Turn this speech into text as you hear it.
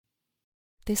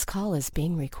This call is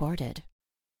being recorded.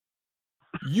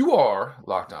 You are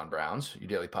Locked On Browns, your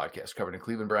daily podcast covering the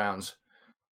Cleveland Browns,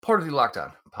 part of the Locked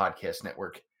On Podcast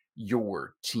Network,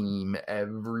 your team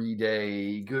every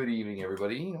day. Good evening,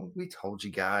 everybody. We told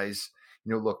you guys,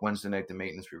 look, Wednesday night, the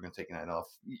maintenance, we were going to take a night off.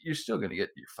 You're still going to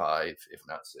get your 5, if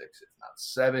not 6, if not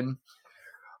 7.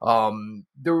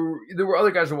 There were other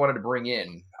guys I wanted to bring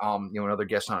in, another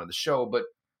guest onto the show, but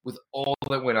with all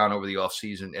that went on over the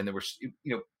offseason, and there were,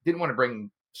 didn't want to bring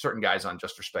certain guys on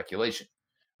just for speculation.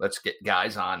 Let's get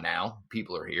guys on now.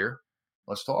 People are here.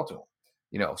 Let's talk to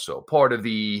them. So part of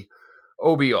the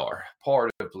OBR,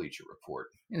 part of Bleacher Report,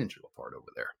 an integral part over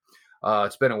there.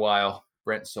 It's been a while.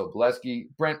 Brent Sobleski.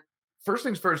 Brent, first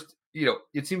things first,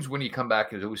 it seems when you come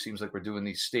back, it always seems like we're doing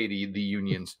these State of the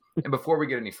Unions. And before we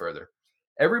get any further,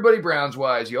 everybody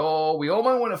Browns-wise, we all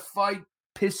might want to fight,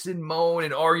 piss and moan,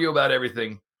 and argue about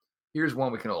everything. Here's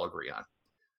one we can all agree on.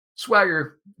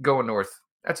 Swagger going north.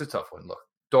 That's a tough one. Look,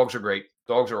 dogs are great.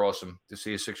 Dogs are awesome. To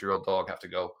see a 6-year-old dog have to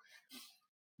go.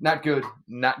 Not good.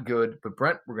 But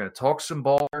Brent, we're going to talk some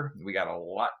ball. We got a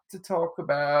lot to talk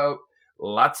about.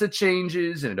 Lots of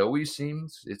changes. And it always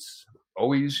seems it's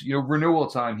always, renewal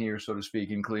time here, so to speak,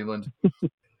 in Cleveland.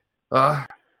 Where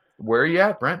are you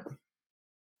at, Brent?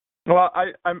 Well,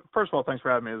 I'm first of all, thanks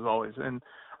for having me as always. And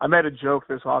I made a joke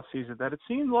this offseason that it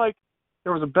seemed like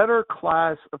there was a better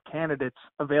class of candidates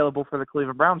available for the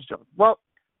Cleveland Browns job. Well,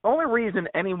 the only reason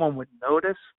anyone would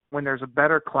notice when there's a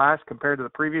better class compared to the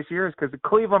previous year is because the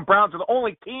Cleveland Browns are the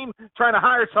only team trying to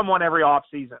hire someone every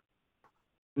offseason.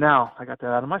 Now, I got that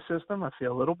out of my system. I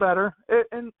feel a little better.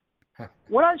 And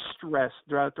what I stressed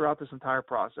throughout this entire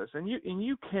process, and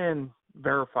you can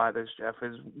verify this, Jeff,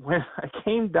 is when I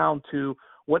came down to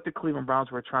what the Cleveland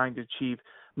Browns were trying to achieve,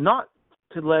 not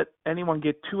to let anyone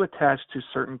get too attached to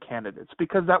certain candidates,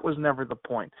 because that was never the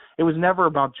point. It was never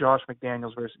about Josh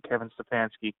McDaniels versus Kevin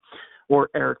Stefanski or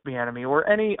Eric Bieniemy or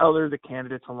any other of the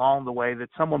candidates along the way that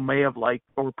someone may have liked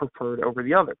or preferred over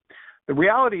the other. The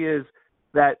reality is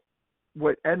that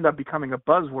what ended up becoming a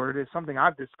buzzword is something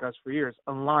I've discussed for years: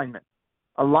 alignment.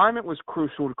 Alignment was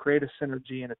crucial to create a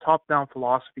synergy and a top-down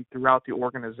philosophy throughout the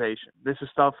organization. This is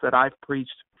stuff that I've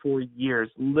preached for years,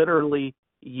 literally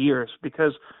years,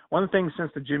 because one of the things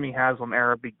since the Jimmy Haslam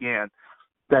era began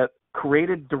that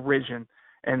created derision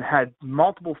and had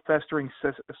multiple festering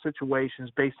situations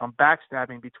based on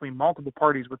backstabbing between multiple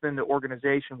parties within the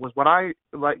organization was what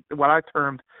I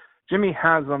termed Jimmy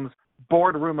Haslam's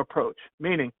boardroom approach,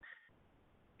 meaning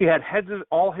he had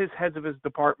all his heads of his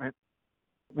department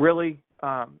really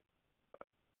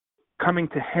coming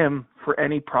to him for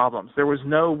any problems. There was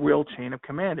no real chain of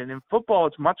command. And in football,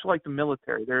 it's much like the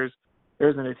military. There's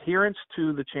an adherence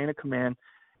to the chain of command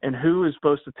and who is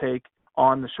supposed to take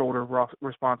on the shoulder of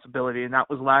responsibility. And that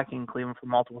was lacking in Cleveland for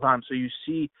multiple times. So you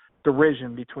see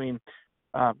derision between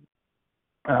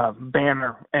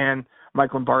Banner and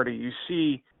Mike Lombardi. You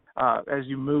see, as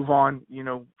you move on,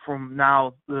 from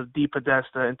now the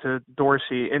DePodesta into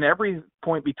Dorsey, and every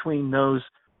point between those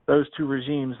two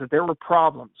regimes, that there were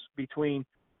problems between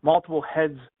multiple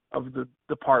heads of the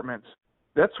departments.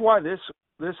 That's why this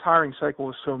hiring cycle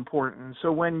is so important. And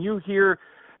so when you hear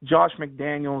Josh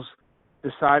McDaniels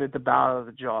decided to bow out of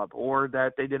the job, or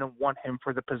that they didn't want him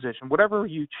for the position, whatever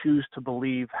you choose to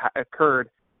believe occurred,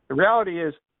 the reality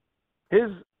is his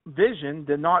vision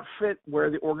did not fit where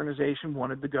the organization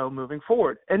wanted to go moving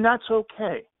forward. And that's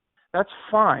okay. That's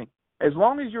fine. As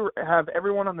long as you have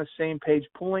everyone on the same page,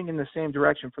 pulling in the same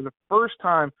direction for the first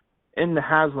time in the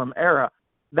Haslam era,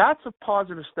 that's a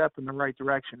positive step in the right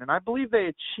direction. And I believe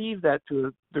they achieved that to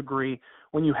a degree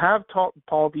when you have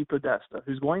Paul DePodesta,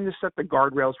 who's going to set the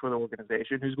guardrails for the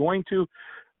organization, who's going to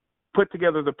put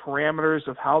together the parameters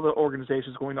of how the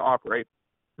organization is going to operate.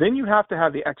 Then you have to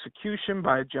have the execution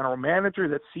by a general manager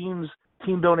that seems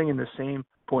team building in the same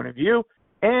point of view,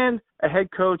 and a head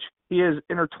coach he is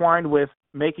intertwined with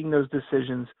making those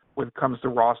decisions when it comes to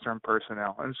roster and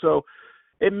personnel. And so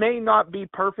it may not be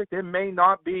perfect. It may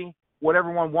not be what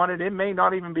everyone wanted. It may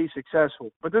not even be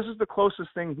successful. But this is the closest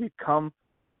thing we've come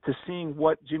to seeing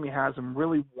what Jimmy Haslam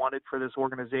really wanted for this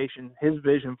organization, his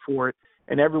vision for it,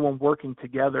 and everyone working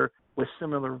together with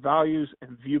similar values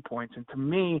and viewpoints. And to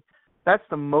me, that's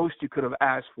the most you could have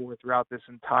asked for throughout this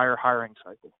entire hiring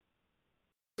cycle.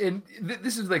 And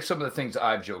this is like some of the things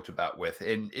I've joked about with.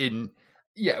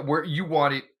 Yeah, where you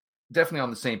want it definitely on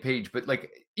the same page. But like,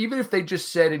 even if they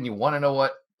just said, and you want to know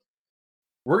what,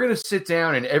 we're going to sit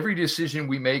down and every decision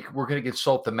we make, we're going to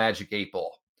consult the magic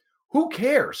 8-ball. Who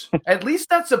cares? At least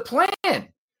that's a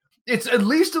plan. It's at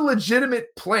least a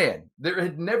legitimate plan. There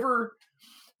had never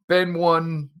been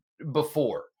one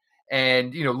before.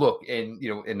 And, look, and,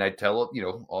 and I tell, we've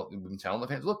been telling the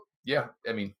fans, look, yeah,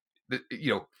 I mean,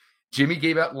 Jimmy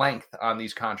gave out length on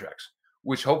these contracts,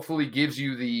 which hopefully gives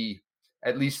you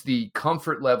at least the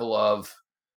comfort level of,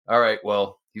 all right,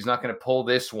 well, he's not going to pull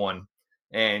this one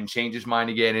and change his mind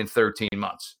again in 13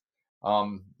 months.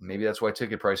 Maybe that's why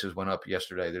ticket prices went up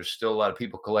yesterday. There's still a lot of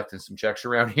people collecting some checks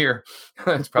around here.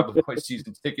 That's probably why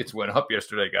season tickets went up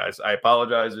yesterday, guys. I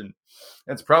apologize. And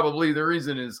that's probably the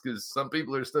reason, is because some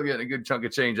people are still getting a good chunk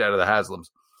of change out of the Haslams.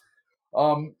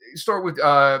 Start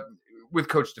with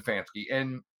Coach Stefanski.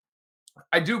 And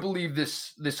I do believe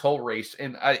this whole race,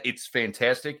 and it's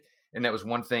fantastic. And that was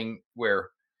one thing where,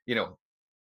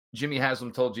 Jimmy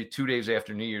Haslam told you 2 days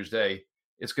after New Year's Day,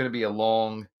 it's going to be a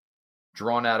long,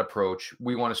 drawn-out approach.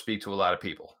 We want to speak to a lot of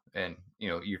people. And,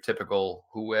 your typical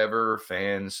whoever,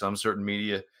 fans, some certain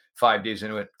media, 5 days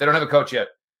into it, they don't have a coach yet.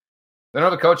 They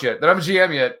don't have a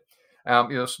GM yet.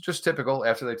 So just typical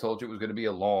after they told you it was going to be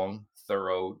a long,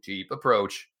 thorough, deep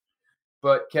approach.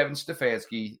 But Kevin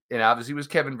Stefanski, and obviously it was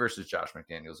Kevin versus Josh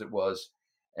McDaniels, it was.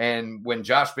 And when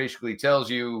Josh basically tells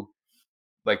you,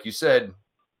 like you said,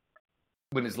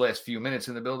 when his last few minutes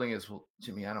in the building is, well,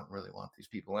 Jimmy, I don't really want these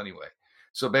people anyway.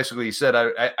 So basically he said,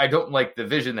 I don't like the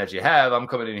vision that you have. I'm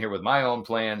coming in here with my own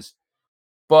plans.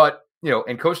 But,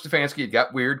 and Coach Stefanski, it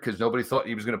got weird because nobody thought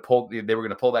they were going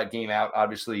to pull that game out,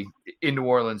 obviously, in New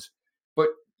Orleans. But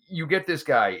you get this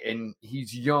guy, and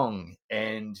he's young,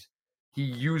 and he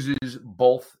uses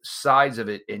both sides of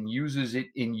it and uses it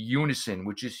in unison,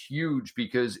 which is huge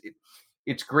because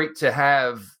it's great to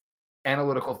have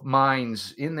analytical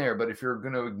minds in there. But if you're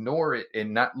going to ignore it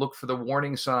and not look for the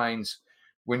warning signs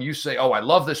when you say, oh, I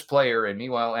love this player, and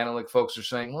meanwhile analytic folks are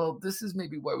saying, well, this is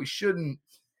maybe why we shouldn't,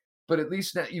 but at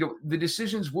least the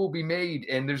decisions will be made,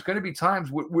 and there's going to be times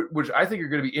which I think are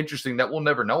going to be interesting that we'll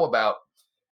never know about.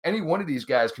 Any one of these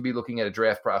guys could be looking at a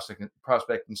draft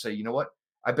prospect and say, you know what,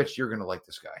 I bet you're going to like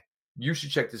this guy. You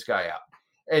should check this guy out.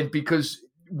 And because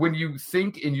when you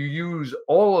think and you use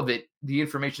all of it, the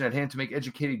information at hand to make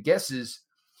educated guesses,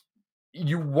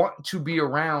 you want to be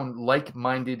around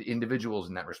like-minded individuals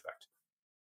in that respect.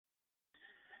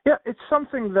 Yeah, it's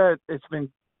something that it's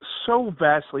been so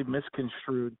vastly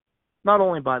misconstrued, not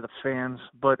only by the fans,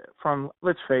 but from,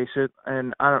 let's face it,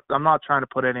 and I'm not trying to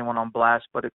put anyone on blast,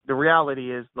 but the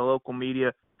reality is the local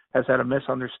media has had a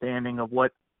misunderstanding of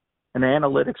what an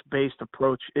analytics-based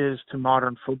approach is to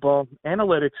modern football.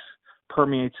 Analytics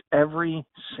permeates every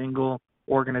single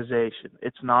organization.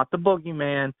 It's not the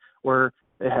boogeyman where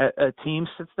a team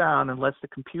sits down and lets the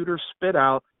computer spit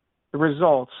out the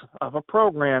results of a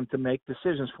program to make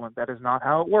decisions for them. That is not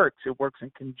how it works. It works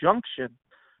in conjunction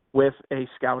with a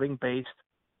scouting-based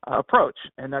approach,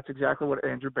 and that's exactly what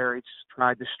Andrew Berry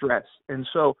tried to stress. And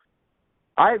so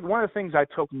one of the things I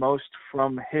took most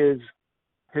from his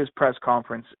press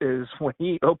conference is when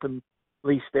he openly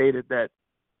stated that,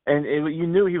 and you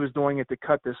knew he was doing it to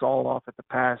cut this all off at the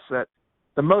pass, that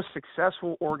the most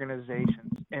successful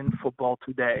organizations in football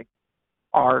today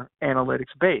are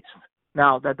analytics-based.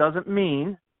 Now, that doesn't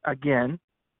mean, again,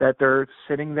 that they're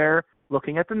sitting there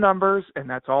looking at the numbers and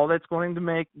that's all that's going to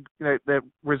make that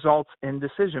results in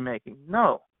decision-making.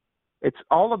 No. It's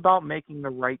all about making the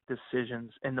right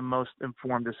decisions and the most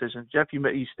informed decisions. Jeff,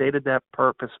 you stated that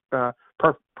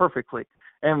perfectly.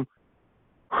 And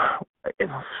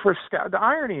the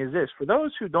irony is this: for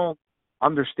those who don't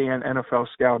understand NFL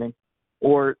scouting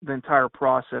or the entire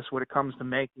process when it comes to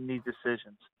making these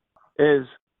decisions, is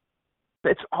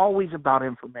it's always about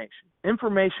information.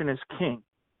 Information is king.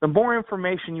 The more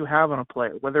information you have on a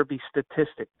player, whether it be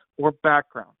statistics or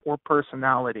background or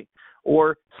personality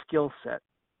or skill set,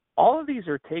 all of these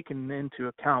are taken into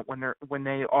account when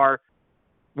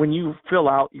you fill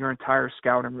out your entire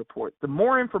scouting report. The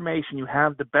more information you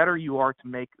have, the better you are to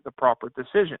make the proper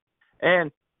decision.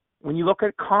 And when you look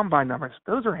at combine numbers,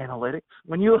 those are analytics.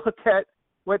 When you look at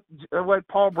what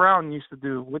Paul Brown used to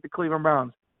do with the Cleveland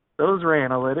Browns, those are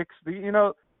analytics.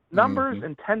 Numbers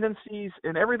and tendencies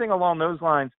and everything along those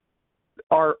lines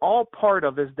are all part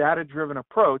of this data-driven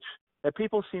approach that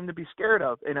people seem to be scared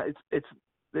of. And it's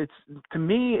to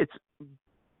me, it's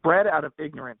bred out of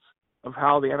ignorance of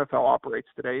how the NFL operates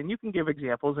today. And you can give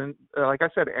examples, and like I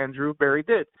said, Andrew Berry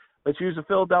did. Let's use the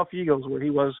Philadelphia Eagles where he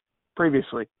was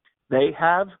previously. They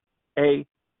have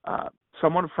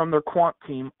someone from their quant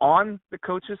team on the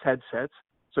coach's headsets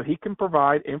so he can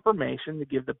provide information to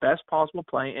give the best possible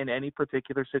play in any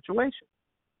particular situation.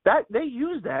 That they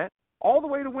use that all the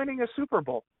way to winning a Super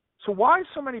Bowl. So why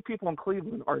so many people in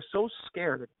Cleveland are so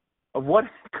scared of what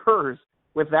occurs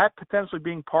with that potentially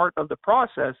being part of the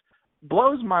process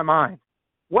blows my mind.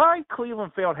 Why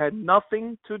Cleveland failed had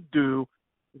nothing to do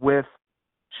with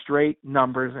straight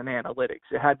numbers and analytics.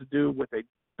 It had to do with a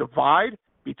divide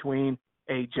between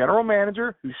a general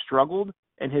manager who struggled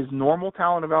in his normal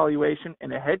talent evaluation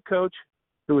and a head coach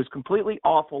who was completely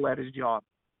awful at his job.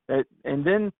 And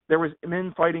then there was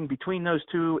men fighting between those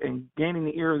two and gaining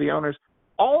the ear of the owners.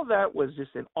 All of that was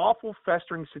just an awful,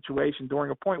 festering situation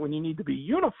during a point when you need to be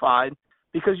unified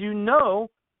because you know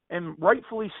and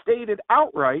rightfully stated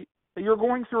outright that you're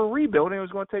going through a rebuild and it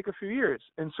was going to take a few years.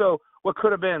 And so what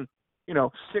could have been,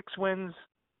 6 wins,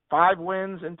 5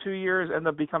 wins in 2 years ended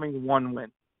up becoming 1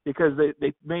 win because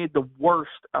they made the worst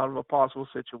out of a possible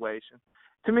situation.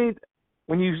 To me,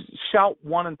 when you shout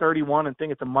 1-31 and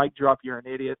think it's a mic drop, you're an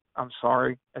idiot. I'm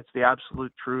sorry. It's the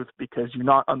absolute truth because you're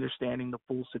not understanding the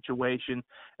full situation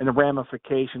and the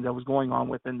ramifications that was going on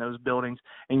within those buildings,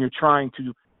 and you're trying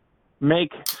to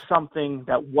make something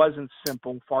that wasn't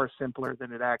simple far simpler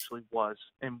than it actually was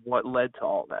and what led to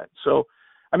all that. So,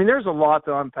 I mean, there's a lot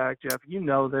to unpack, Jeff. You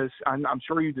know this. I'm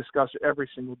sure you discuss it every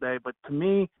single day, but to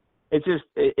me, it's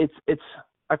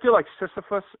I feel like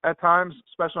Sisyphus at times,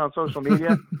 especially on social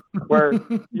media, where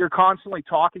you're constantly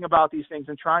talking about these things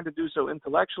and trying to do so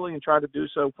intellectually and try to do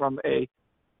so from a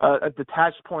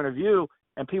detached point of view,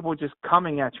 and people just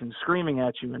coming at you and screaming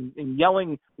at you and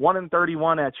yelling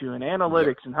 1-31 at you and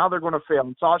analytics and how they're going to fail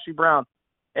and Sashi Brown.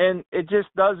 And it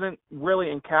just doesn't really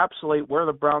encapsulate where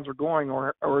the Browns are going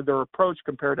or their approach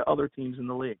compared to other teams in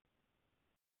the league.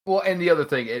 Well, and the other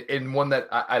thing, and one that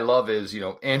I love is,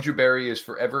 Andrew Berry is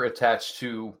forever attached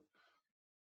to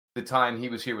the time he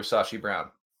was here with Sashi Brown.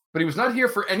 But he was not here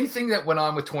for anything that went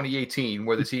on with 2018,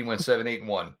 where the team went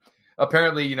 7-8-1.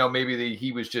 Apparently, maybe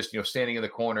he was just, standing in the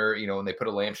corner, and they put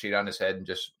a lampshade on his head and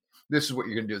just, this is what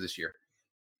you're going to do this year.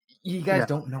 You guys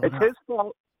don't know. It's his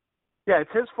fault. Yeah,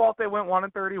 it's his fault they went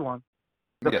 1-31.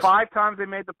 The 5 times they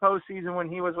made the postseason when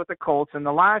he was with the Colts, and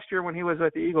the last year when he was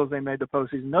with the Eagles, they made the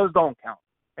postseason. Those don't count.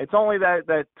 It's only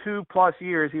that 2+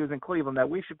 years he was in Cleveland that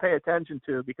we should pay attention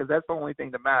to because that's the only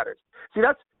thing that matters. See,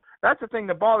 that's the thing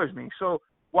that bothers me. So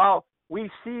while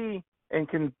we see and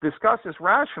can discuss this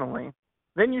rationally,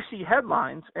 then you see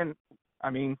headlines. And, I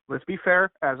mean, let's be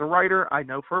fair. As a writer, I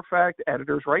know for a fact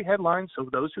editors write headlines. So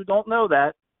those who don't know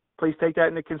that, please take that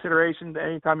into consideration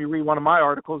anytime you read one of my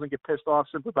articles and get pissed off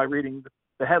simply by reading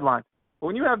the headline. But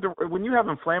when you have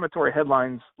inflammatory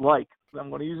headlines like, I'm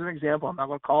going to use an example. I'm not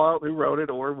going to call out who wrote it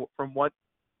or from what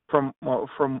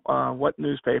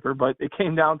newspaper, but it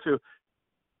came down to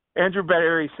Andrew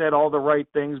Berry said all the right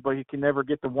things, but he can never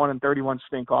get the 1-31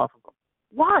 stink off of him.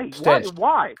 Why? Stench.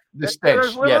 Why? The stench,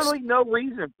 There's literally no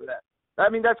reason for that. I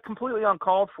mean, that's completely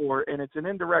uncalled for, and it's an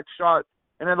indirect shot.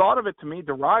 And a lot of it, to me,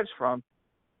 derives from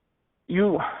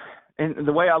you. And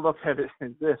the way I look at it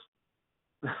is this.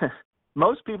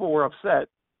 Most people were upset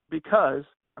because,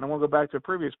 and I want to go back to a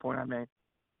previous point I made,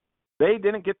 they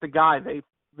didn't get the guy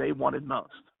they wanted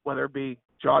most, whether it be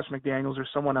Josh McDaniels or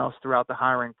someone else throughout the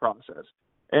hiring process.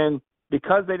 And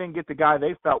because they didn't get the guy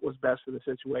they felt was best for the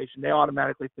situation, they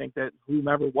automatically think that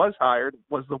whomever was hired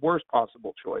was the worst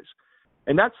possible choice.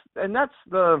 And that's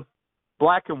the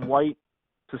black and white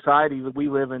society that we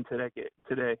live in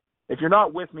today. If you're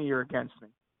not with me, you're against me.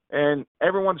 And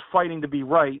everyone's fighting to be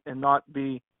right and not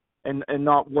be and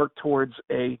not work towards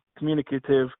a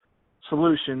communicative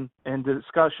solution and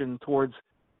discussion towards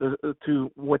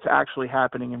to what's actually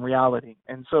happening in reality.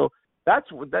 And so that's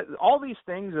all these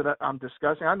things that I'm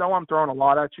discussing. I know I'm throwing a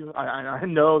lot at you. I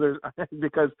know there's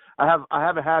because I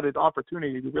haven't had an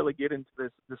opportunity to really get into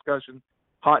this discussion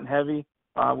hot and heavy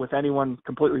with anyone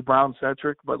completely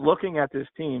Brown-centric. But looking at this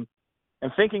team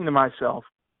and thinking to myself,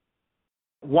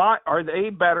 why are they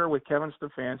better with Kevin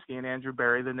Stefanski and Andrew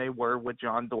Berry than they were with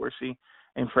John Dorsey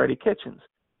and Freddie Kitchens?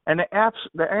 And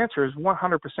the answer is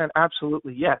 100%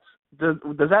 absolutely yes. Does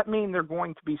that mean they're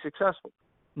going to be successful?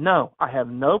 No, I have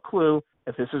no clue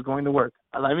if this is going to work.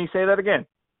 Let me say that again.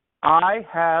 I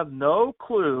have no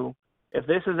clue if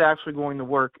this is actually going to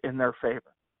work in their favor.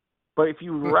 But if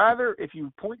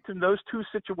you point to those two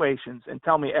situations and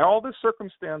tell me all the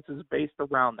circumstances based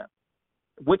around them,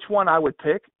 which one I would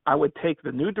pick, I would take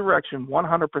the new direction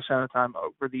 100% of the time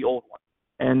over the old one.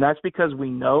 And that's because we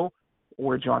know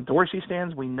where John Dorsey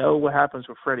stands. We know what happens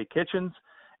with Freddie Kitchens.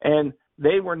 And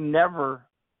they were never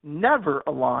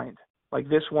aligned like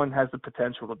this one has the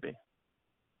potential to be.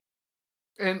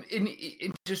 And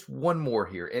just one more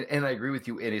here, and I agree with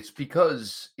you, and it's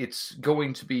because it's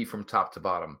going to be from top to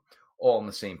bottom, all on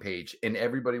the same page, and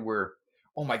everybody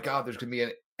oh my God, there's going to be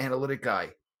an analytic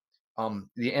guy.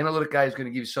 The analytic guy is going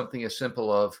to give you something as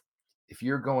simple of, if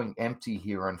you're going empty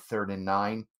here on 3rd and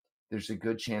 9, there's a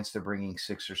good chance they're bringing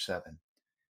 6 or 7.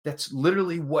 That's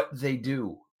literally what they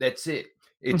do. That's it.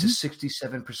 It's a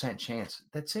 67% chance.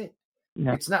 That's it.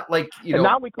 Yeah. It's not like, and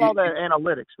now we call that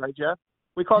analytics, right, Jeff?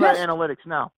 We call Yes. that analytics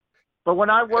now. But when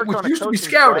I worked Which on a used to be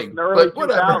coaching scouting, staff in the early but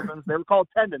whatever. 2000s, they were called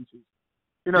tendencies.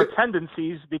 Yep.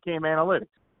 Tendencies became analytics.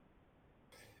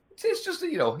 It's just,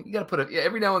 you got to put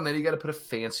every now and then you got to put a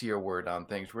fancier word on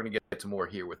things. We're going to get to more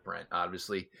here with Brent,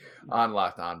 obviously, on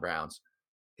Locked On Browns.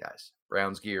 Guys,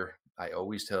 Browns gear, I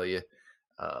always tell you,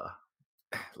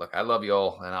 look, I love you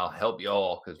all, and I'll help you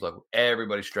all because, look,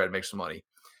 everybody's trying to make some money.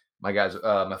 My guys,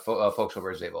 folks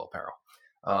over at Zabel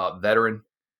Apparel. Veteran.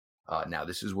 Now,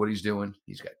 this is what he's doing.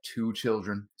 He's got 2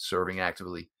 children serving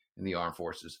actively in the armed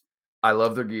forces. I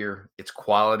love their gear. It's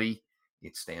quality.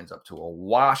 It stands up to a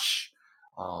wash.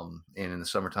 And in the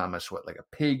summertime, I sweat like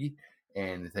a pig.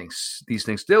 And these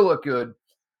things still look good.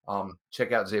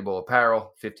 Check out Zabel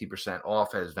Apparel, 50%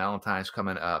 off as Valentine's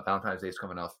Day is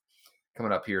coming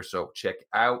up here. So check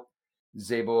out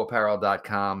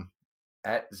ZabelApparel.com,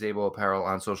 at Zabel Apparel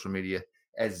on social media,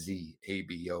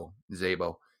 SZABO,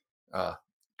 Zabo.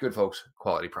 Good folks,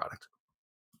 quality product.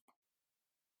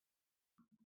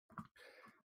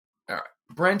 All right,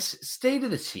 Brent's state of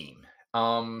the team.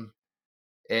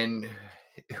 And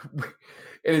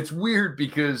it's weird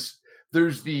because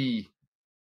there's the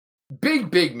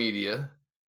big media,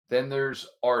 then there's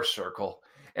our circle.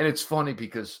 And it's funny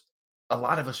because a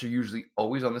lot of us are usually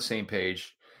always on the same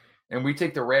page, and we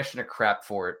take the ration of crap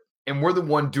for it. And we're the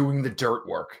one doing the dirt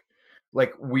work.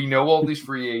 Like, we know all these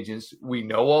free agents, we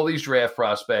know all these draft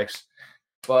prospects,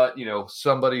 but,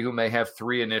 somebody who may have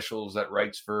 3 initials that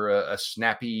writes for a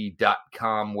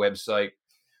snappy.com website,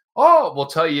 we'll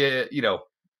tell you,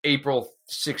 April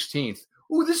 16th,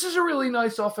 this is a really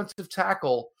nice offensive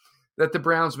tackle that the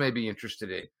Browns may be interested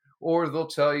in. Or they'll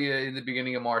tell you in the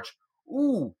beginning of March,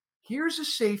 here's a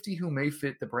safety who may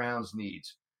fit the Browns'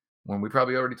 needs, when we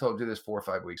probably already told you this 4 or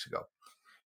 5 weeks ago.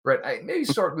 Brett, I maybe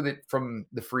start with it from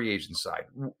the free agent side.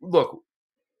 Look,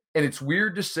 and it's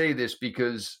weird to say this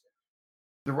because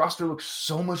the roster looks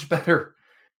so much better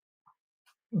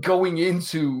going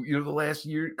into, the last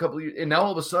couple of years. And now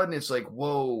all of a sudden it's like,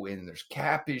 whoa, and there's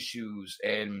cap issues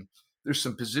and there's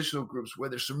some positional groups where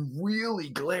there's some really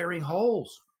glaring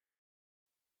holes.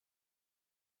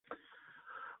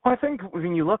 Well, I think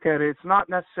when you look at it, it's not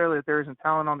necessarily that there isn't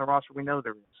talent on the roster. We know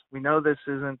there is. We know this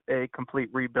isn't a complete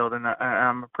rebuild, and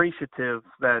I'm appreciative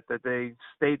that they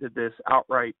stated this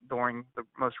outright during the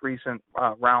most recent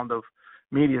round of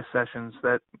media sessions,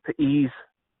 that to ease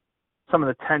some of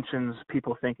the tensions,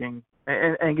 people thinking,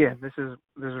 and again, this is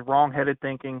wrong-headed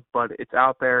thinking, but it's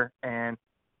out there, and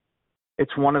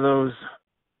it's one of those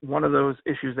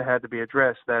issues that had to be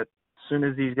addressed, that as soon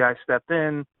as these guys stepped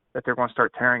in, that they're going to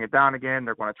start tearing it down again.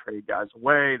 They're going to trade guys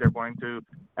away. They're going to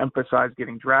emphasize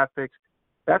getting draft picks.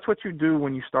 That's what you do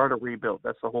when you start a rebuild.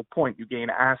 That's the whole point. You gain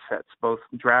assets, both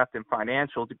draft and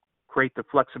financial, to create the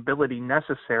flexibility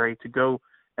necessary to go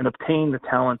and obtain the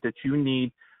talent that you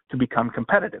need to become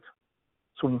competitive.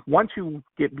 So once you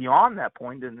get beyond that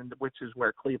point, and which is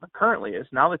where Cleveland currently is,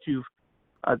 now that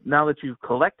you've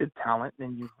collected talent,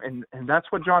 and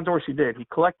that's what John Dorsey did. He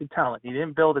collected talent. He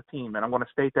didn't build a team, and I'm going to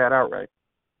state that outright.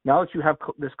 Now that you have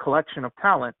this collection of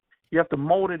talent, you have to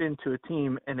mold it into a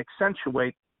team and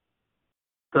accentuate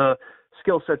the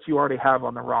skill sets you already have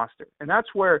on the roster. And that's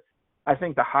where I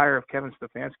think the hire of Kevin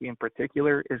Stefanski in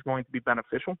particular is going to be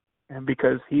beneficial, and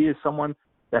because he is someone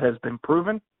that has been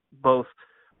proven both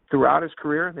throughout his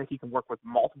career that he can work with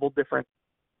multiple different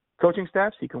coaching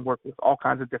staffs, he can work with all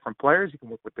kinds of different players, he can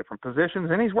work with different positions,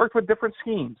 and he's worked with different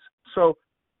schemes. So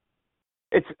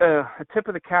it's a tip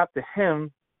of the cap to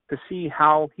him to see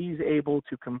how he's able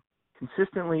to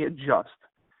consistently adjust.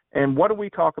 And what do we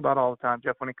talk about all the time,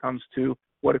 Jeff, when it comes to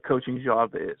what a coaching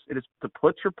job is? It is to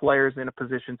put your players in a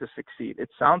position to succeed. It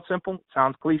sounds simple, it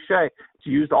sounds cliche. It's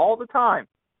used all the time,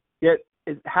 yet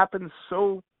it happens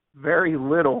so very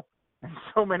little in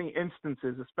so many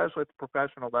instances, especially at the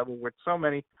professional level, where so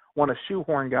many want to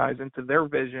shoehorn guys into their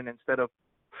vision instead of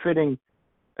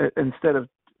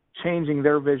changing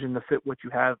their vision to fit what you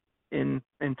have in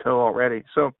tow already.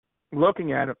 So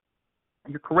looking at it,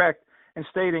 you're correct in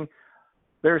stating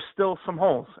there's still some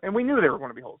holes, and we knew there were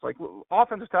going to be holes. Like,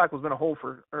 offensive tackle has been a hole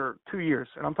for 2 years,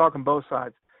 and I'm talking both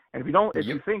sides. And if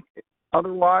you think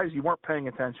otherwise, you weren't paying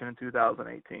attention in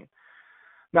 2018.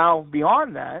 Now,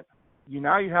 beyond that, you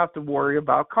have to worry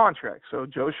about contracts. So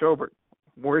Joe Schobert,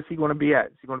 where is he going to be at?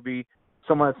 Is he going to be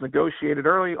someone that's negotiated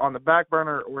early, on the back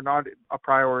burner, or not a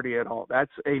priority at all?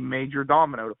 That's a major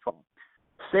domino to fall.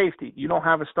 Safety, you don't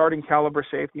have a starting caliber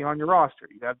safety on your roster.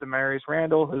 You have Demarius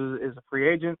Randall, who is a free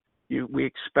agent. We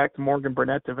expect Morgan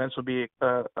Burnett to eventually be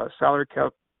a salary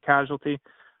casualty.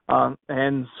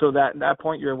 And so that at that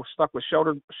point, you're stuck with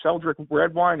Sheldrick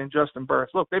Redwine and Justin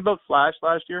Burris. Look, they both flashed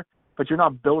last year, but you're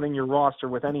not building your roster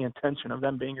with any intention of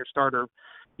them being your starter.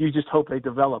 You just hope they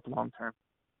develop long term.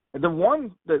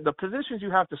 The positions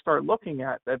you have to start looking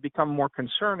at that become more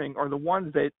concerning are the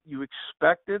ones that you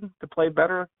expected to play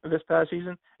better this past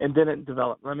season and didn't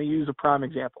develop. Let me use a prime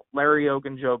example. Larry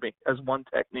Ogunjobi as one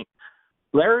technique.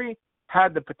 Larry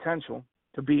had the potential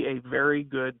to be a very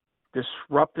good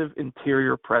disruptive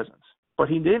interior presence, but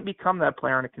he didn't become that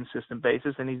player on a consistent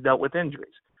basis, and he's dealt with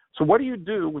injuries. So what do you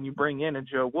do when you bring in a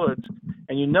Joe Woods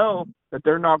and you know that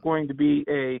they're not going to be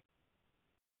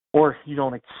or you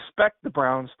don't expect the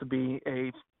Browns to be a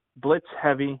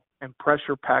blitz-heavy and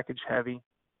pressure package-heavy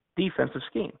defensive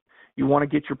scheme? You want to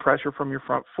get your pressure from your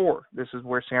front four. This is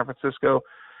where San Francisco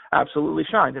absolutely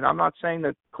shined. And I'm not saying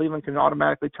that Cleveland can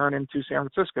automatically turn into San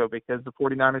Francisco because the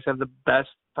 49ers have the best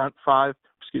front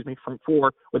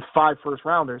four with 5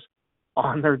 first-rounders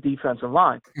on their defensive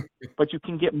line. But you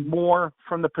can get more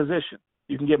from the position.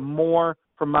 You can get more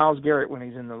from Myles Garrett when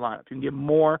he's in the lineup. You can get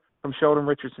more from Sheldon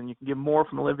Richardson. You can get more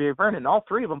from Olivier Vernon. All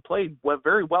 3 of them played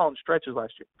very well in stretches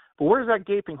last year. But where's that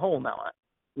gaping hole now at?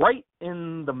 Right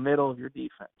in the middle of your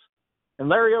defense. And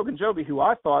Larry Ogunjobi, who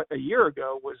I thought a year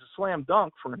ago was a slam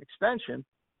dunk for an extension,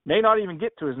 may not even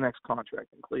get to his next contract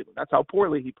in Cleveland. That's how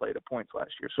poorly he played at points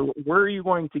last year. So where are you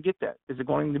going to get that? Is it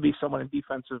going to be someone in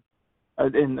defensive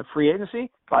in the free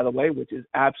agency, by the way, which is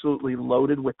absolutely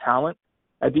loaded with talent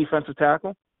at defensive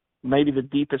tackle, maybe the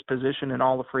deepest position in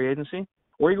all of free agency?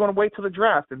 Or are you going to wait till the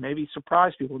draft and maybe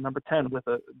surprise people at number 10 with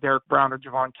a Derek Brown or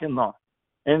Javon Kinlaw?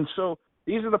 And so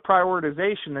these are the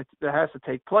prioritization that has to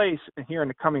take place here in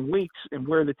the coming weeks and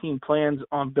where the team plans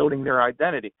on building their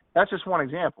identity. That's just one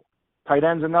example. Tight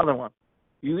end's another one.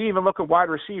 You even look at wide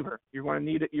receiver. You're going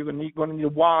to need a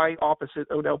Y opposite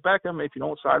Odell Beckham if you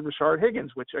don't sign Rashard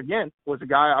Higgins, which again was a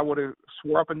guy I would have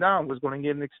swore up and down was going to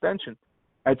get an extension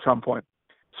at some point.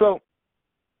 So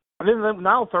and then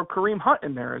now throw Kareem Hunt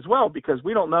in there as well, because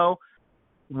we don't know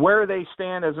where they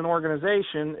stand as an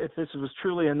organization if this was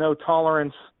truly a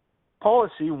no-tolerance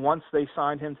policy once they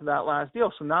signed him to that last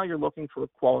deal. So now you're looking for a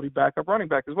quality backup running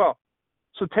back as well.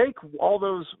 So take all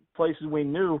those places we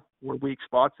knew were weak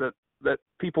spots that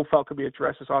people felt could be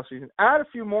addressed this offseason, add a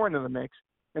few more into the mix,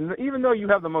 and even though you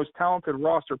have the most talented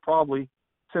roster probably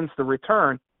since the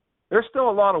return, there's still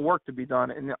a lot of work to be done.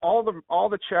 And all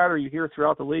the chatter you hear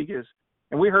throughout the league is,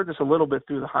 and we heard this a little bit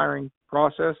through the hiring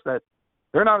process, that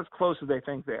they're not as close as they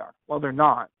think they are. Well, they're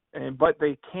not, but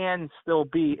they can still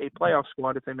be a playoff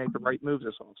squad if they make the right moves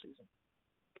this offseason.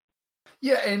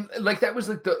 Yeah, and like that was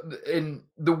like the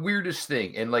weirdest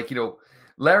thing, and like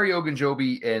Larry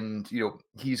Ogunjobi, and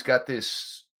he's got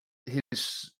his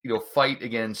fight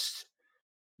against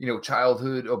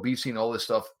childhood obesity and all this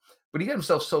stuff, but he got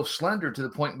himself so slender to the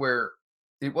point where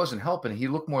it wasn't helping. He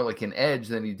looked more like an edge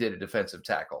than he did a defensive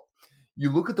tackle. You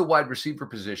look at the wide receiver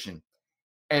position,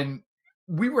 and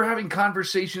we were having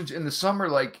conversations in the summer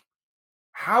like,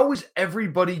 how is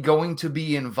everybody going to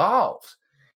be involved?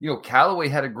 Callaway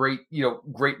had a great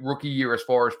rookie year as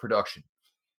far as production,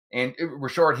 and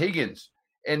Rashard Higgins.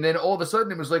 And then all of a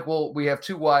sudden it was like, well, we have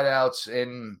 2 wideouts,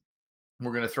 and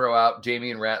we're going to throw out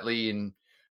Damian Ratley and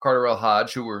Carterell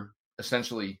Hodge, who were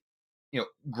essentially,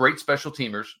 great special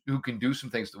teamers who can do some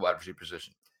things to the wide receiver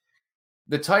position.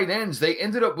 The tight ends, they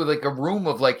ended up with like a room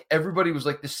of like everybody was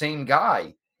like the same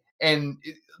guy. And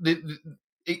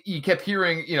you kept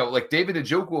hearing, like David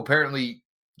Njoku apparently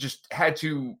just had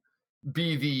to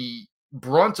be the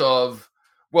brunt of,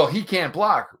 well, he can't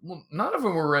block. Well, none of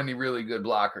them were any really good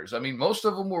blockers. I mean, most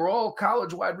of them were all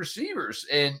college wide receivers,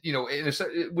 and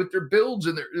with their builds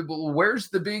and where's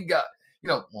the big guy?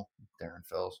 Well, Darren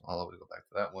Fells. I'll always go back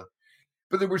to that one.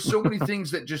 But there were so many things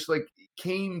that just like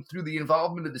came through the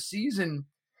involvement of the season,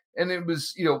 and it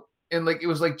was it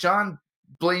was like John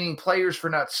blaming players for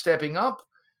not stepping up.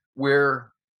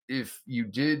 Where if you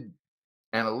did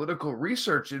analytical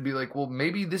research, it'd be like, well,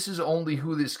 maybe this is only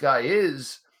who this guy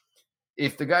is.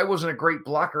 If the guy wasn't a great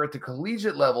blocker at the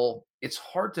collegiate level, it's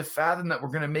hard to fathom that we're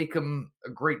going to make him a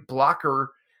great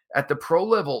blocker at the pro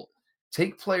level.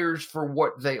 Take players for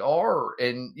what they are,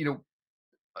 and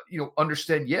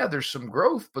understand. Yeah, there's some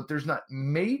growth, but there's not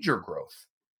major growth.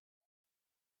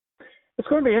 It's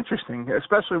going to be interesting,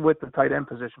 especially with the tight end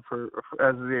position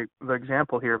as the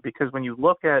example here, because when you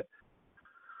look at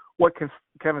what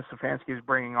Kevin Stefanski is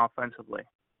bringing offensively,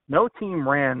 no team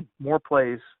ran more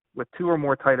plays with 2 or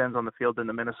more tight ends on the field than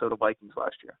the Minnesota Vikings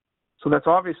last year. So that's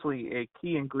obviously a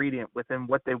key ingredient within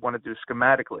what they want to do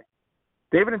schematically.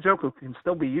 David Njoku can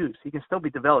still be used. He can still be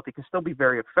developed. He can still be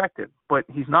very effective, but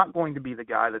he's not going to be the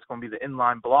guy that's going to be the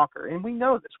inline blocker. And we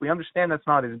know this. We understand that's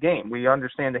not his game. We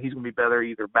understand that he's going to be better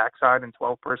either backside in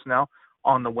 12 personnel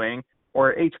on the wing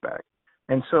or H-back.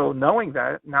 And so knowing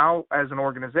that, now as an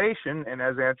organization and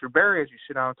as Andrew Berry, as you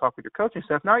sit down and talk with your coaching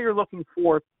staff, now you're looking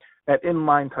for that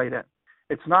inline tight end.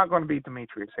 It's not going to be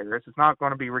Demetrius Harris. It's not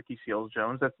going to be Ricky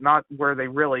Seals-Jones. That's not where they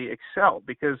really excel,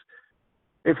 because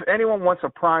if anyone wants a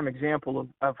prime example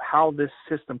of how this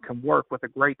system can work with a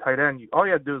great tight end, all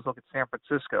you have to do is look at San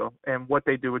Francisco and what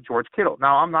they do with George Kittle.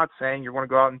 Now, I'm not saying you're going to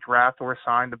go out and draft or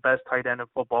assign the best tight end in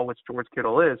football, which George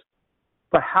Kittle is,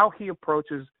 but how he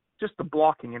approaches just the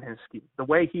blocking in his scheme, the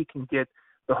way he can get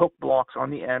the hook blocks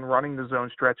on the end, running the zone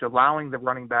stretch, allowing the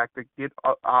running back to get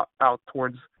out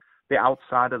towards the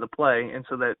outside of the play, and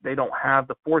so that they don't have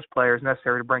the force players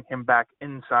necessary to bring him back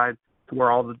inside to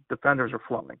where all the defenders are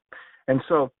flowing. And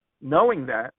so knowing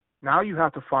that, now you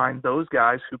have to find those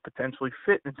guys who potentially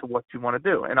fit into what you want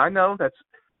to do. And I know that's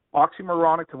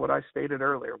oxymoronic to what I stated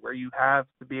earlier, where you have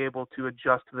to be able to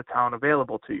adjust to the talent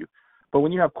available to you. But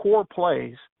when you have core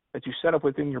plays that you set up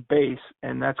within your base,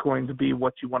 and that's going to be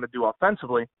what you want to do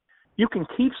offensively, you can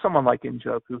keep someone like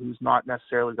Njoku, who's not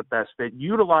necessarily the best fit,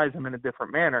 utilize him in a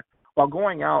different manner while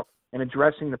going out and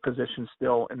addressing the position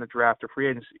still in the draft or free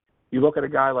agency. You look at a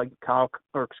guy like Cole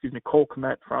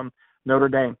Kmet from Notre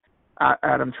Dame,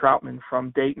 Adam Troutman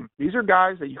from Dayton. These are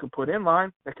guys that you can put in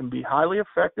line that can be highly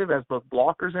effective as both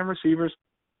blockers and receivers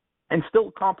and still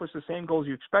accomplish the same goals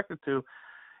you expected to,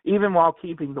 even while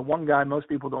keeping the one guy most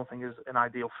people don't think is an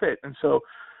ideal fit. And so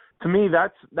to me,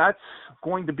 that's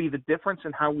going to be the difference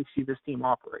in how we see this team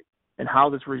operate and how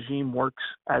this regime works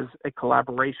as a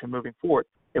collaboration moving forward.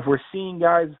 If we're seeing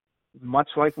guys much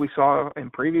like we saw in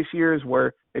previous years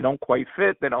where they don't quite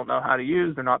fit, they don't know how to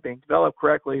use, they're not being developed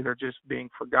correctly, they're just being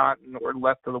forgotten or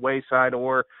left to the wayside,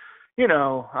 or,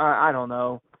 I don't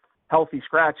know, healthy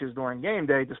scratches during game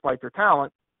day despite their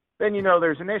talent, then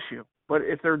there's an issue. But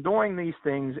if they're doing these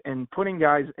things and putting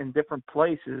guys in different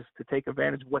places to take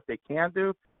advantage of what they can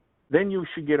do, then you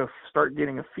should start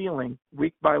getting a feeling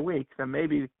week by week that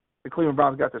maybe the Cleveland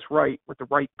Browns got this right with the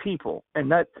right people.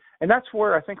 And that's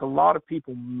where I think a lot of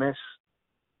people miss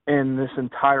in this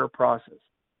entire process.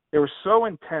 They were so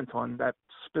intent on that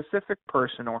specific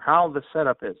person or how the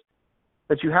setup is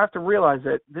that you have to realize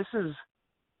that this is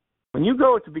when you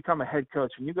go to become a head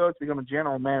coach and you go to become a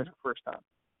general manager first time,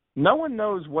 no one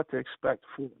knows what to expect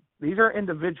from them. These are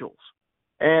individuals.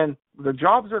 And the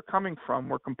jobs they're coming from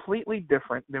were completely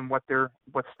different than what's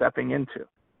stepping into.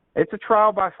 It's a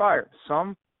trial by fire.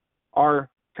 Some are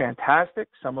fantastic.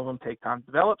 Some of them take time to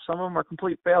develop. Some of them are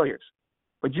complete failures.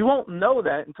 But you won't know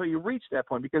that until you reach that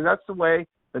point, because that's the way,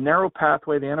 the narrow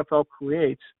pathway the NFL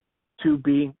creates to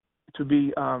get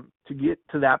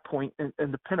to that point in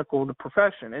the pinnacle of the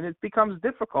profession. And it becomes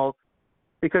difficult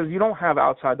because you don't have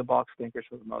outside the box thinkers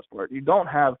for the most part. You don't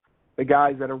have the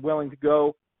guys that are willing to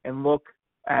go and look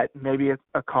at maybe a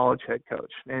college head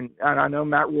coach. And I know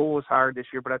Matt Rule was hired this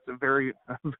year, but that's a very,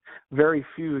 very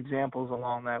few examples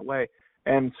along that way.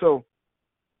 And so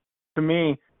to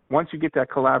me, once you get that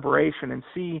collaboration and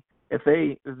see if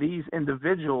these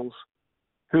individuals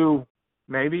who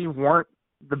maybe weren't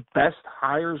the best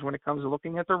hires when it comes to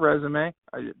looking at their resume,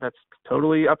 that's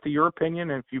totally up to your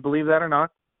opinion, and if you believe that or not,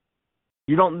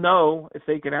 you don't know if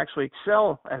they can actually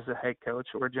excel as a head coach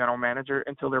or a general manager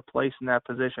until they're placed in that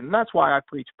position. And that's why I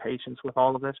preach patience with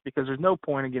all of this, because there's no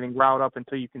point in getting riled up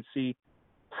until you can see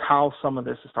how some of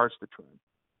this starts to trend.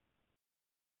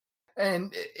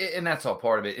 And that's all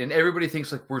part of it. And everybody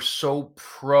thinks like we're so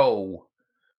pro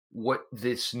what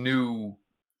this new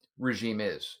regime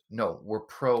is. No, we're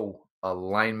pro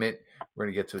alignment. We're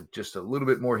going to get to just a little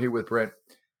bit more here with Brent.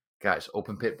 Guys,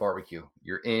 Open Pit Barbecue.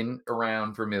 You're in,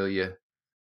 around Vermilion.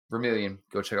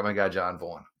 Go check out my guy, John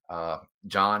Vaughn.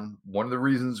 John, one of the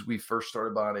reasons we first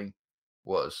started bonding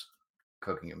was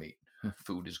cooking a meat.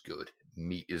 Food is good.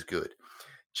 Meat is good.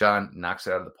 John knocks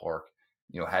it out of the park.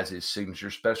 Has his signature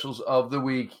specials of the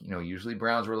week, usually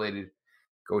Browns related.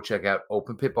 Go check out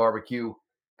Open Pit Barbecue.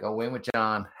 Go in with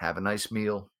John. Have a nice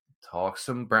meal. Talk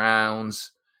some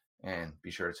Browns. And be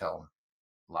sure to tell him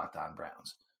Locked On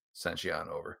Browns sent you on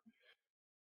over.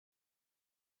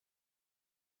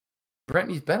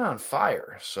 Brent, he's been on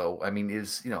fire. So, I'm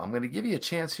going to give you a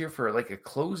chance here for like a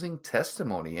closing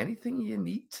testimony. Anything you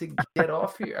need to get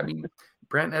off here?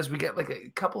 Brent, as we get like a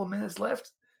couple of minutes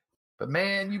left. But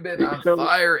man, you've been on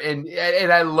fire. And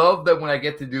I love that when I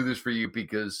get to do this for you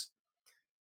because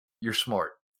you're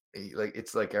smart. Like,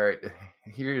 it's like, all right,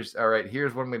 here's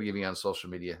what I'm going to give you on social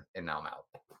media. And now I'm out.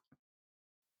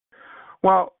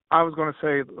 Well, I was going to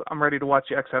say I'm ready to watch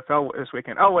the XFL this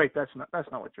weekend. Oh wait, that's not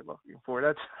what you're looking for.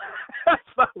 That's that's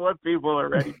not what people are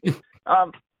ready.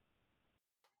 A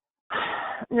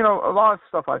lot of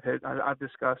stuff I've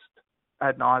discussed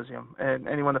ad nauseum, and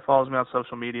anyone that follows me on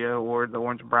social media or the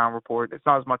Orange and Brown report, it's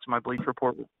not as much my Bleach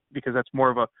report because that's more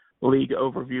of a league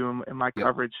overview in my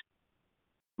coverage.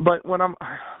 But when I'm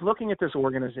looking at this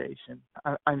organization,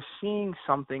 I'm seeing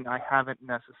something I haven't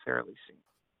necessarily seen.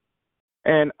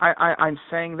 And I'm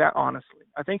saying that honestly.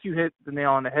 I think you hit the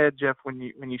nail on the head, Jeff, when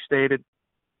you stated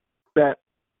that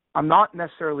I'm not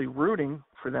necessarily rooting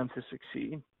for them to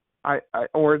succeed,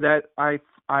 or that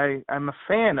I'm a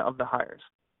fan of the hires.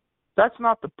 That's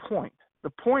not the point. The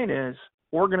point is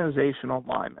organizational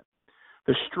alignment,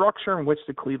 the structure in which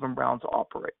the Cleveland Browns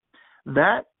operate.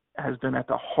 That has been at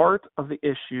the heart of the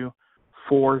issue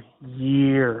for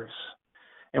years.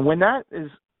 And when that is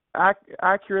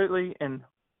accurately and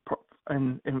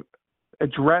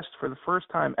addressed for the first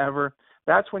time ever,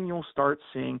 that's when you'll start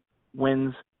seeing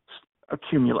wins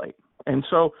accumulate. And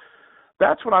so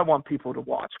that's what I want people to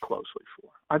watch closely for.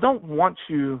 I don't want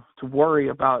you to worry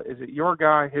about, is it your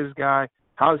guy, his guy,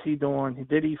 how's he doing,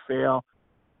 did he fail?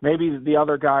 Maybe the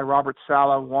other guy, Robert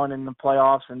Saleh, won in the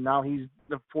playoffs, and now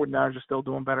the 49ers are still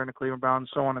doing better than the Cleveland Browns,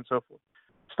 so on and so forth.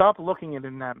 Stop looking at it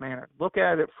in that manner. Look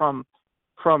at it from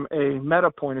a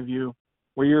meta point of view,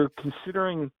 where you're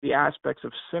considering the aspects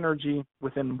of synergy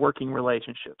within working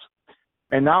relationships.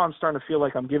 And now I'm starting to feel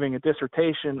like I'm giving a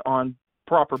dissertation on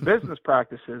proper business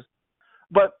practices.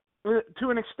 But to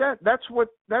an extent, that's where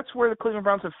the Cleveland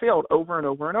Browns have failed over and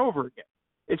over and over again.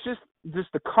 It's just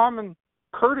the common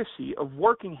courtesy of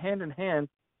working hand in hand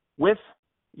with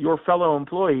your fellow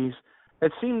employees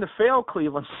that seem to fail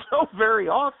Cleveland so very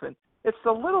often. It's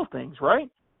the little things, right?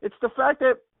 It's the fact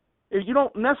that you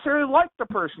don't necessarily like the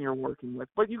person you're working with,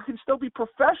 but you can still be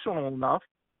professional enough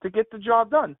to get the job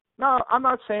done. Now, I'm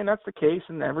not saying that's the case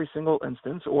in every single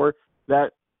instance, or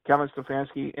that Kevin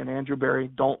Stefanski and Andrew Berry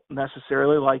don't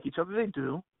necessarily like each other. They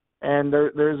do. And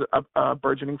there's a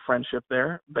burgeoning friendship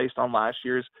there based on last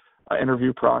year's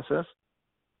interview process.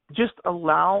 Just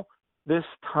allow this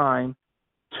time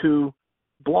to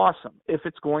blossom if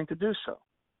it's going to do so.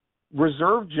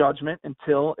 Reserve judgment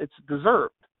until it's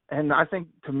deserved. And I think,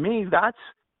 to me, that's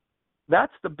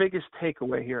the biggest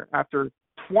takeaway here. After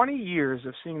 20 years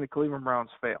of seeing the Cleveland Browns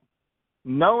fail,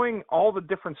 knowing all the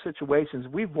different situations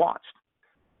we've watched,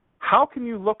 how can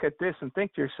you look at this and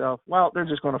think to yourself, well, they're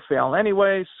just going to fail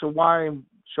anyway, so why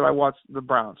should I watch the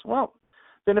Browns? Well,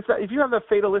 then if you have that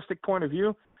fatalistic point of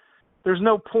view, there's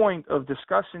no point of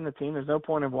discussing the team. There's no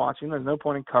point of watching. There's no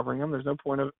point in covering them. There's no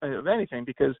point of anything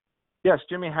because, yes,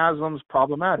 Jimmy Haslam's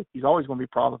problematic. He's always going to be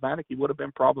problematic. He would have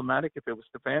been problematic if it was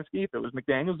Stefanski, if it was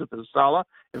McDaniels, if it was Saleh,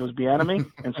 if it was Bieniemy,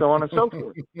 and so on and so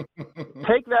forth.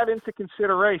 Take that into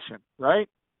consideration, right?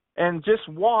 And just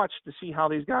watch to see how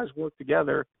these guys work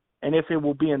together and if it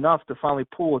will be enough to finally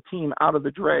pull a team out of the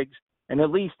dregs and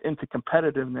at least into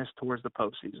competitiveness towards the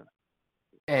postseason.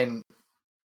 And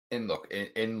look,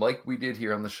 and like we did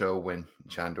here on the show when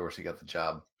John Dorsey got the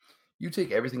job, you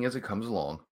take everything as it comes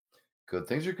along. Good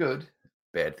things are good.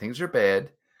 Bad things are bad.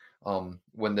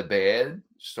 When the bad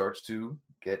starts to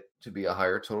get to be a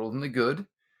higher total than the good,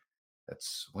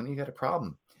 that's when you got a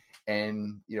problem.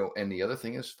 And, and the other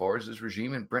thing, as far as this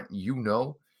regime, and Brent, you've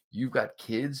got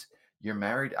kids, you're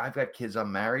married. I've got kids,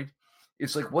 I'm married.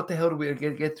 It's like, what the hell do we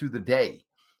get through the day?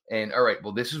 And all right,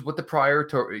 well, this is what the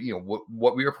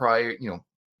what we are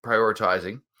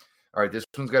prioritizing. All right, this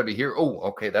one's got to be here. Oh,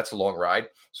 okay, that's a long ride.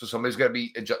 So somebody's got to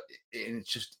be and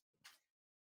it's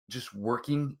just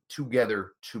working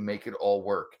together to make it all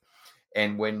work.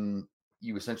 And when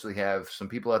you essentially have some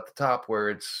people at the top where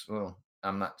it's, well,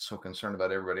 I'm not so concerned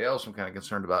about everybody else, I'm kind of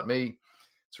concerned about me,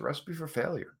 it's a recipe for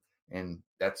failure. And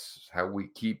that's how we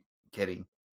keep getting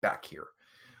back here.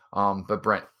 But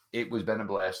Brent, it was been a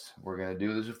blast. We're going to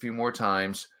do this a few more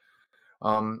times.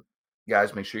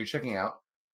 Guys, make sure you're checking out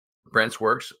Brent's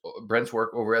work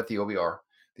over at the OBR,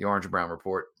 the Orange and Brown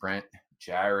Report. Brent,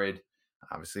 Jared,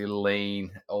 obviously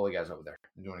Lane, all the guys over there.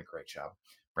 They're doing a great job.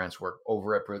 Brent's work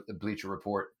over at the Bleacher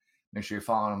Report. Make sure you're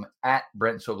following him at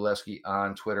Brent Sobolewski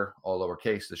on Twitter, all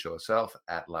lowercase, the show itself,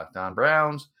 at Locked On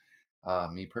Browns.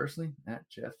 Me personally, at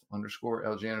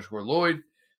Jeff_LG_Lloyd.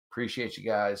 Appreciate you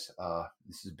guys.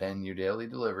 This has been your daily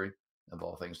delivery of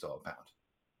all things Dog Pound.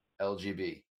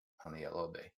 LGB on the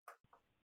LOB.